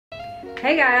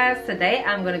Hey guys, today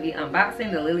I'm going to be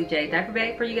unboxing the Jade Diaper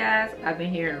bag for you guys. I've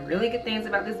been hearing really good things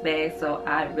about this bag, so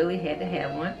I really had to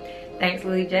have one. Thanks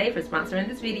Jade for sponsoring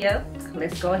this video.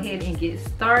 Let's go ahead and get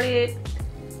started.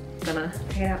 I'm gonna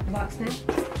take it out the box now.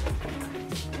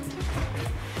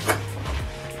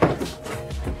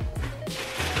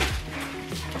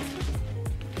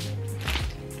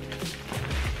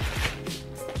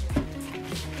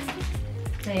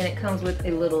 And it comes with a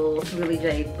little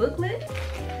Jade booklet.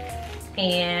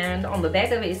 And on the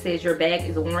back of it, it says your bag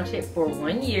is warranted for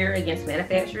 1 year against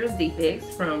manufacturer's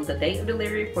defects from the date of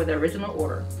delivery for the original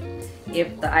order.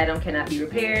 If the item cannot be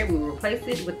repaired, we will replace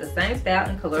it with the same style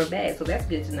and color of bag. So that's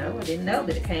good to know. I didn't know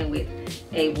that it came with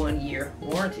a 1 year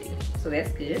warranty. So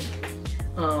that's good.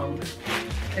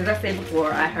 As I said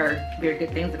before, I heard very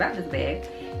good things about this bag.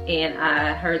 And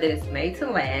I heard that it's made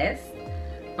to last.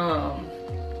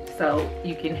 So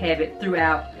you can have it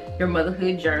throughout your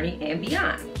motherhood journey and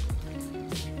beyond.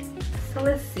 So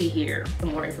let's see here,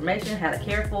 some more information, how to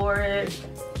care for it,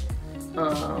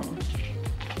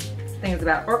 things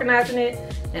about organizing it,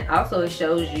 and also it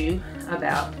shows you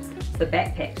about the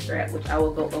backpack strap, which I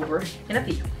will go over in a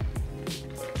few.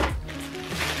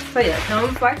 So yeah, it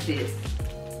comes like this.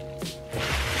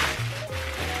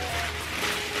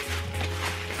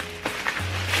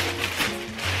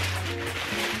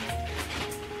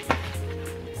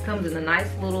 Comes in a nice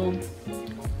little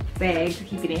bag to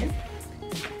keep it in.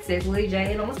 It says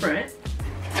Jade on the front.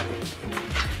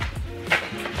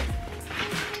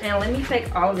 And let me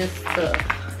take all this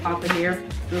stuff off of here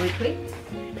really quick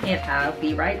and I'll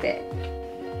be right back.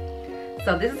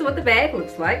 So this is what the bag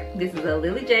looks like. This is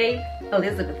a Jade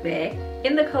Elizabeth bag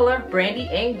in the color Brandy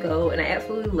and Gold, and I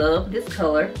absolutely love this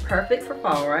color. Perfect for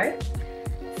fall, right?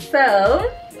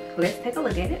 So let's take a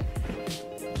look at it.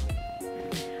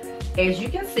 As you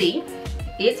can see,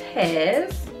 it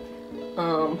has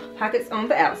pockets on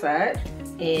the outside,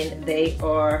 and they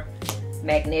are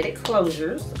magnetic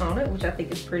closures on it, which I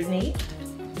think is pretty neat.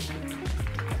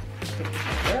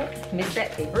 Missed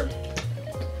that paper.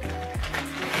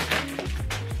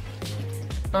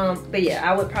 But yeah,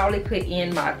 I would probably put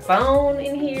in my phone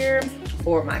in here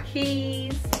or my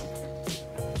keys,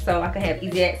 so I can have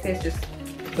easy access. Just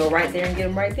go right there and get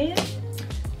them right then.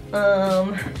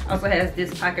 Also has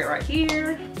this pocket right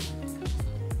here.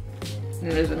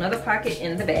 And there's another pocket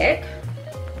in the back.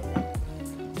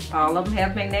 All of them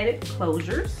have magnetic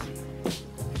closures.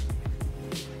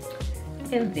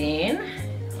 And then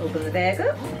open the bag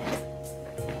up.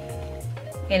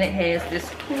 And it has this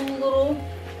cool little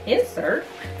insert.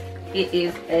 It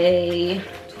is a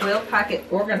 12 pocket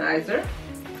organizer,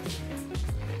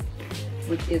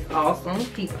 which is awesome.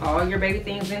 Keep all your baby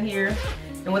things in here.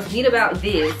 And what's neat about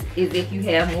this is if you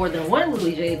have more than one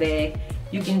Jade bag,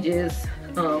 you can just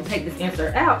take this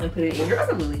insert out and put it in your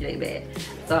other Jade bag.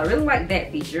 So I really like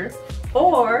that feature.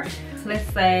 Or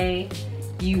let's say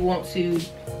you want to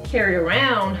carry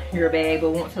around your bag but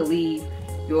want to leave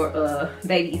your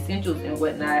baby essentials and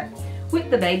whatnot with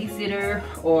the babysitter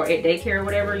or at daycare or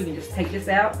whatever, you can just take this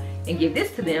out and give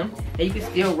this to them, and you can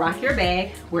still rock your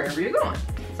bag wherever you're going.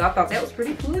 So I thought that was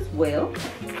pretty cool as well.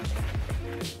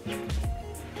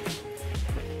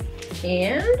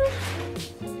 And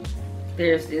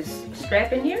there's this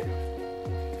strap in here,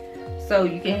 so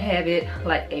you can have it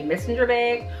like a messenger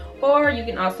bag, or you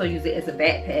can also use it as a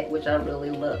backpack, which I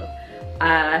really love.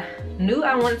 I knew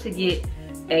I wanted to get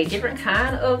a different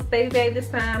kind of baby bag this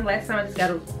time. Last time I just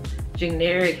got a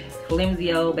generic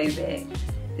flimsy old baby bag.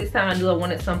 This time I knew I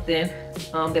wanted something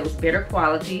that was better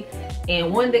quality,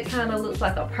 and one that kind of looks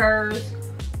like a purse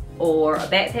or a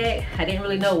backpack. I didn't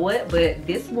really know what, but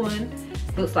this one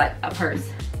looks like a purse,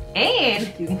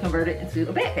 and you can convert it into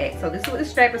a backpack. So this is what the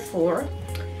strap is for,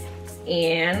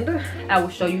 and I will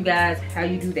show you guys how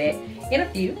you do that in a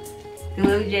few.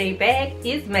 The Jade bag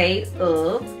is made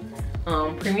of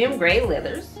premium grade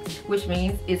leathers, which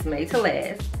means it's made to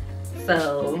last.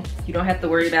 So you don't have to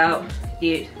worry about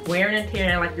it wearing and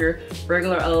tearing like your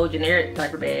regular old generic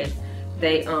diaper bags.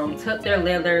 They tuck their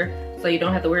leather, so you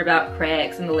don't have to worry about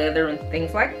cracks in the leather and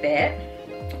things like that.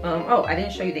 Oh, I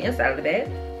didn't show you the inside of the bag.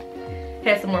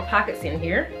 Has some more pockets in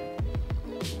here.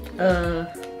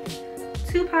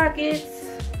 2 pockets,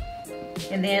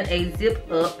 and then a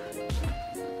zip up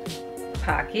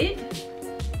pocket,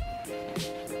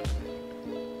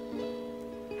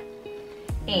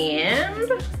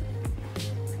 and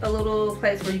a little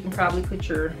place where you can probably put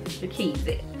your keys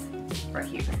at, right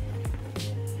here.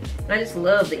 And I just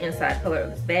love the inside color of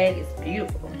this bag. It's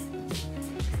beautiful.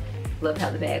 Love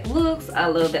how the bag looks. I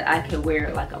love that I can wear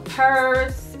it like a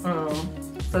purse.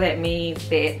 So that means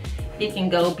that it can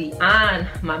go beyond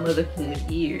my motherhood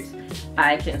years.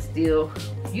 I can still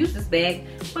use this bag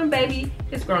when baby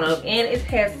is grown up, and it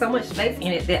has so much space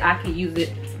in it that I can use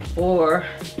it for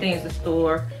things to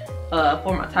store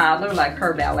for my toddler, like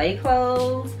her ballet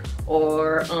clothes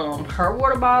or her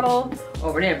water bottle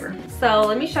or whatever. So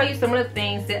let me show you some of the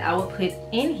things that I would put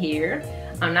in here.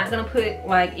 I'm not gonna put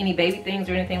like any baby things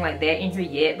or anything like that in here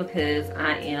yet because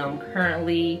I am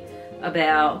currently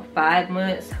about 5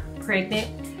 months pregnant.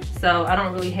 So I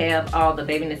don't really have all the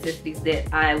baby necessities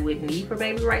that I would need for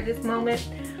baby right this moment.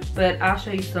 But I'll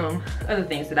show you some other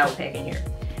things that I would pack in here.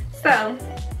 So,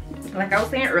 like I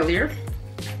was saying earlier,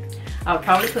 I would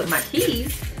probably put my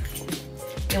keys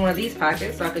in one of these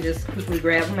pockets so I could just quickly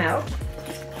grab them out.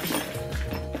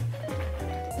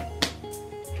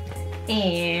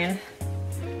 And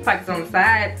pockets on the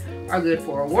side are good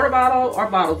for a water bottle or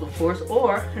bottles, of course,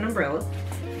 or an umbrella.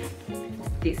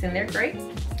 Fits in there great.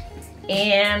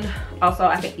 And also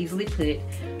I can easily put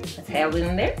a tablet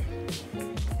in there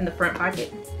in the front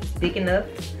pocket. It's big enough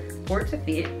for it to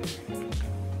fit.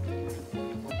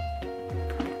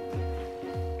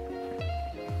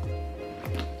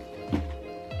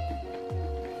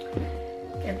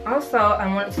 And also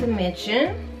I wanted to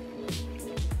mention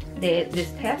that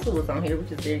this tassel was on here,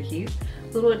 which is very cute.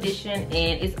 Little addition,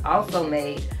 and it's also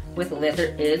made with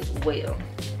leather as well.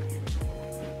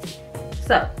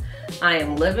 So I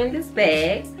am loving this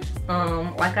bag.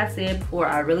 Like I said before,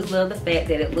 I really love the fact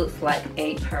that it looks like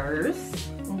a purse.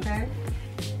 Okay,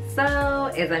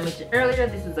 so as I mentioned earlier,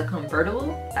 this is a convertible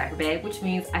diaper bag, which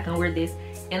means I can wear this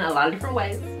in a lot of different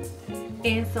ways.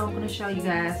 And so I'm going to show you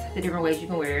guys the different ways you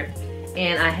can wear it.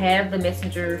 And I have the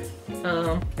messenger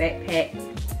backpack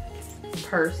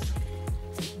purse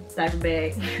diaper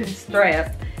bag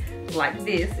strap like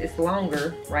this. It's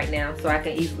longer right now, so I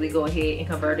can easily go ahead and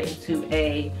convert it into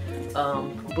a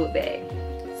book bag.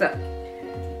 So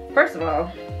first of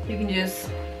all, you can just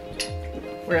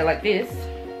wear it like this.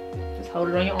 Just hold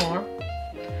it on your arm,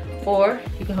 or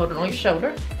you can hold it on your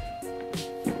shoulder,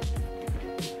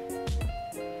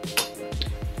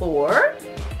 or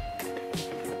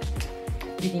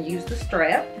you can use the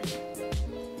strap.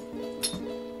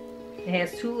 It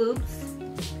has 2 loops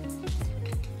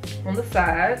on the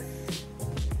sides.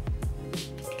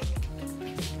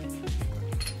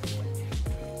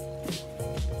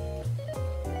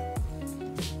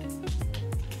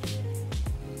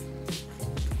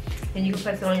 And you can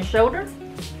place it on your shoulder.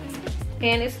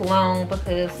 And it's long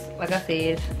because, like I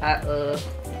said, I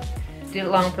did it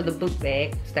long for the book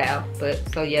bag style. But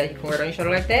so yeah, you can wear it on your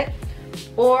shoulder like that,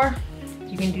 or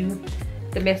you can do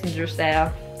the messenger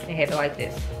style and have it like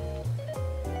this.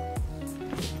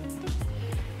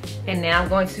 And now I'm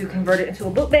going to convert it into a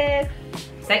book bag.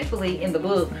 Thankfully, in the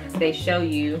book, they show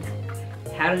you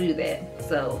how to do that.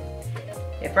 So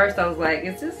at first I was like,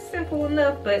 is this simple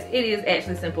enough? But it is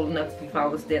actually simple enough if you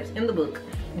follow the steps in the book.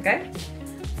 Okay?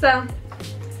 So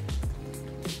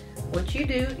what you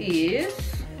do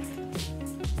is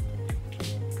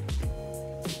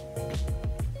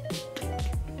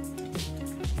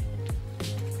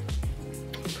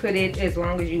put it as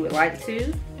long as you would like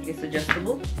to. It's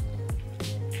adjustable.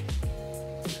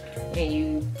 And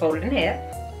you fold it in half.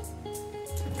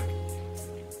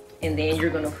 And then you're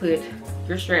gonna put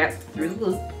your strap through the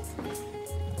loop.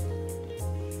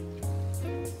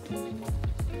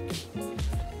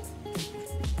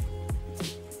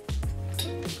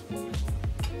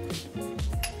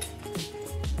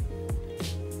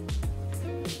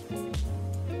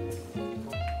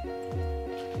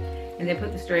 And then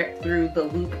put the strap through the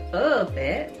loop of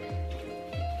that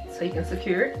so you can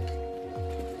secure it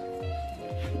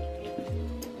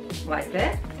like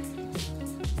that.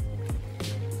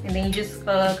 And then you just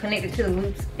connect it to the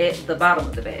loops at the bottom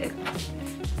of the bag.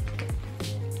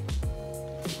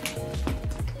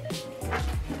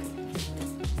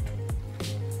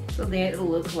 So then it'll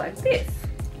look like this.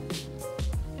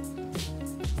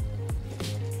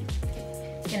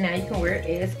 And now you can wear it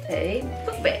as a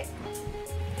book bag.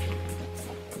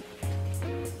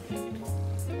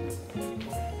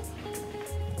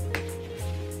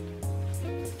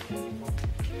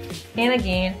 And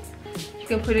again, you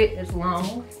can put it as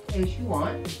long as you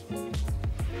want.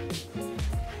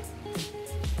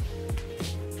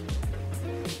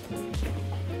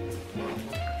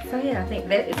 So yeah, I think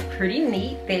that is pretty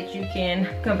neat that you can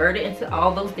convert it into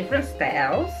all those different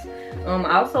styles.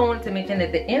 I also wanted to mention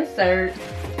that the insert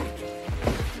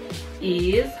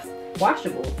is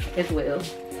washable as well.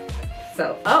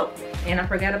 So, oh, and I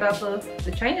forgot about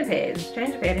the changing pad. There's a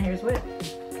changing pad in here as well,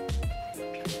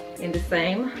 in the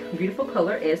same beautiful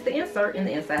color as the insert in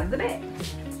the inside of the bag.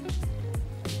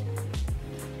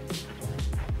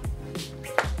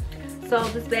 So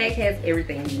this bag has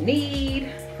everything you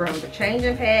need, from the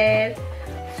changing pad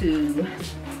to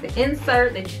the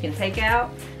insert that you can take out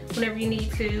whenever you need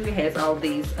to. It has all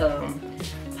these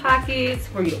pockets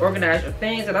where you organize your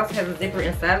things. It also has a zipper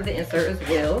inside of the insert as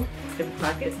well. Zipper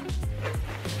pocket.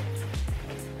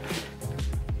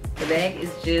 The bag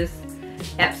is just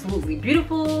absolutely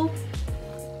beautiful.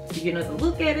 You get another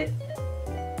look at it.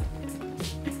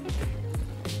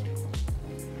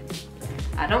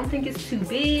 I don't think it's too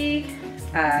big.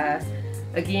 I,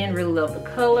 again, really love the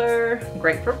color.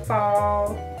 Great for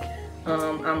fall.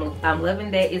 I'm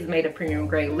loving that it's made of premium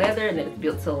grade leather and that it's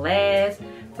built to last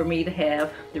for me to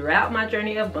have throughout my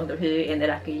journey of motherhood, and that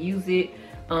I can use it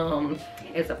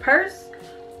as a purse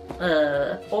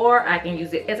or I can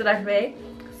use it as a diaper bag.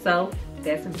 So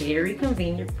that's very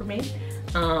convenient for me.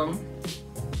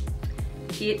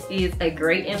 It is a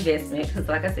great investment because,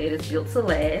 like I said, it's built to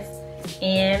last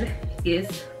and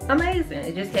it's amazing.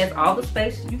 It just has all the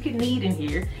space you could need in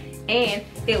here and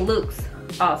it looks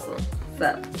awesome.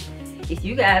 So if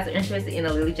you guys are interested in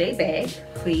a Lily Jade bag,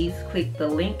 please click the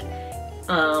link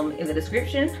in the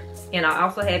description, and I'll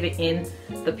also have it in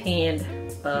the pinned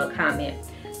comment.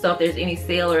 So if there's any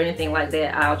sale or anything like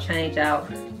that, I'll change out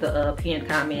the pinned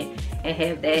comment and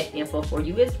have that info for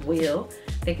you as well.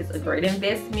 I think it's a great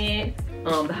investment.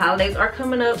 The holidays are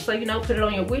coming up, so you know, put it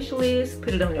on your wish list,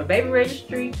 put it on your baby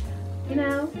registry, you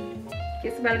know,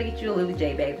 get somebody to get you a Lily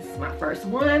Jade bag. This is my first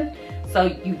one, so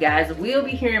you guys will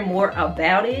be hearing more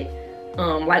about it,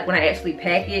 like when I actually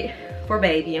pack it for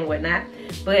baby and whatnot.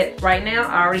 But right now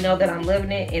I already know that I'm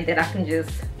loving it and that I can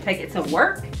just take it to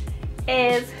work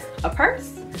as a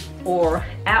purse or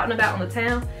out and about on the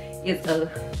town. It's a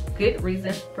good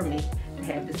reason for me to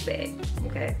have this bag,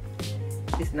 okay?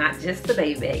 It's not just the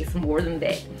baby bag, it's more than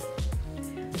that.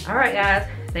 All right, guys,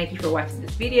 thank you for watching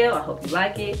this video. I hope you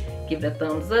like it. Give it a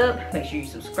thumbs up, make sure you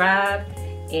subscribe,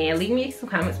 and leave me some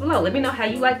comments below. Let me know how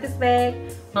you like this bag.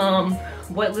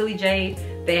 What Lily Jade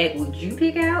bag would you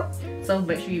pick out? So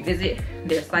make sure you visit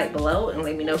their site below and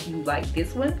let me know if you like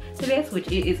this one the best, which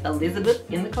is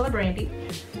Elizabeth in the color Brandy,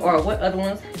 or what other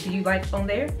ones do you like on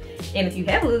there. And if you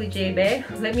have a Lily Jade bag,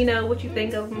 let me know what you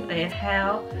think of them and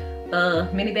how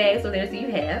many bags of theirs do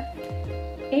you have.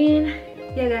 And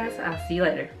yeah, guys, I'll see you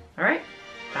later. All right,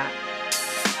 bye.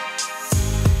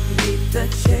 Leave the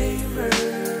chamber.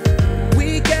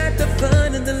 We got the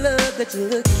fun and the love that you're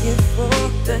looking for.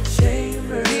 Leave the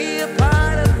chamber. Be a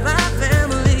part of my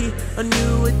family. A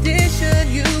new